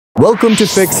Welcome to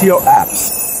Fix Your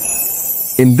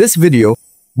Apps. In this video,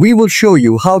 we will show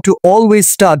you how to always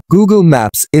start Google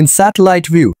Maps in satellite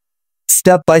view,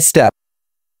 step by step.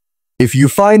 If you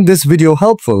find this video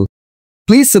helpful,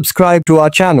 please subscribe to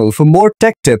our channel for more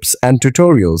tech tips and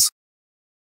tutorials.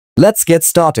 Let's get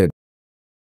started.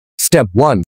 Step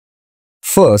 1.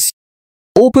 First,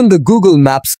 open the Google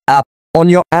Maps app on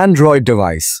your Android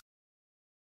device.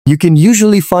 You can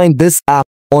usually find this app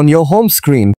on your home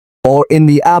screen or in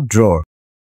the app drawer.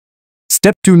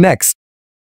 Step 2. Next,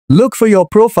 look for your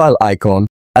profile icon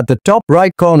at the top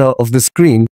right corner of the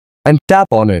screen and tap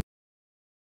on it.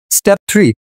 Step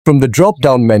 3. From the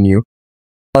drop-down menu,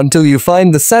 until you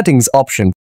find the Settings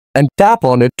option and tap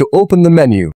on it to open the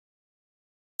menu.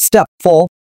 Step 4.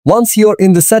 Once you're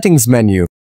in the Settings menu,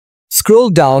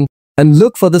 scroll down and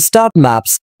look for the Start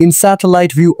Maps in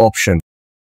Satellite View option.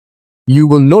 You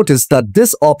will notice that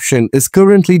this option is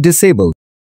currently disabled.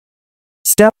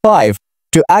 Step 5.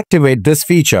 To activate this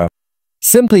feature,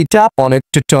 simply tap on it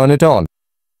to turn it on.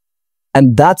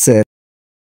 And that's it.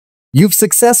 You've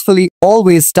successfully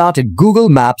always started Google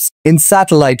Maps in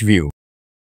satellite view.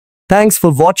 Thanks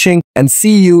for watching and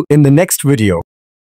see you in the next video.